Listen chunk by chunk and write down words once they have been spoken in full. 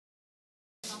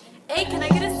Hey, can I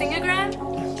get a Sing-o-Gram?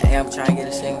 Hey, I'm trying to get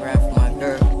a Sing-o-Gram for my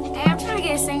girl. Hey, I'm trying to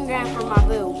get a Sing-o-Gram for my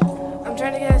boo. I'm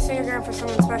trying to get a Sing-o-Gram for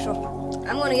someone special.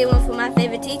 I'm gonna get one for my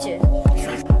favorite teacher.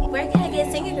 Where can I get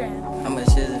a Sing-o-Gram? How much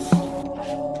is it?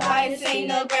 Buy the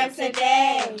Sing-o-Gram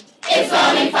today. It's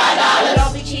only $5.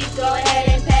 Don't be cheap, go ahead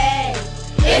and pay.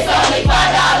 It's only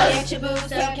 $5. Get your boo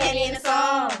some candy and a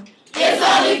song. It's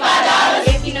only $5.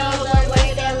 If you know don't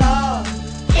wait that long.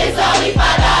 It's only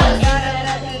 $5. Got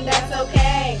nothing, that's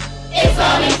okay. It's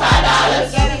only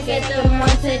 $5. Gotta get them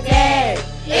one today.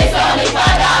 It's only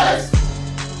 $5.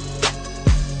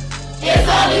 It's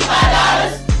only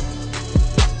 $5.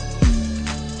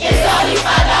 It's only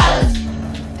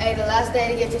 $5. Hey, the last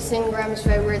day to get your Sing-o-Gram is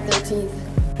February 13th.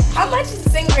 How much is a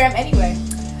Sing-o-Gram anyway?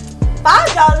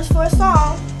 $5 for a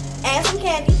song and some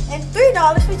candy, and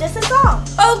 $3 for just a song.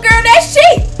 Oh, girl, that's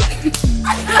cheap!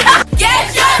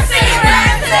 Get your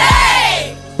Sing-o-Gram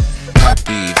today!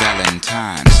 Happy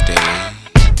Valentine's Day.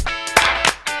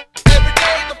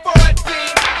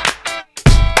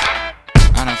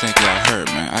 I don't think y'all heard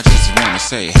me. I just want to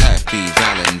say Happy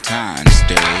Valentine's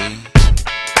Day.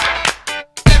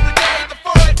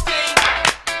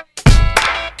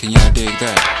 Can y'all dig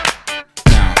that?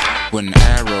 Now, when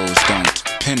arrows don't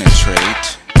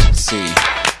penetrate, see,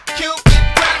 Cupid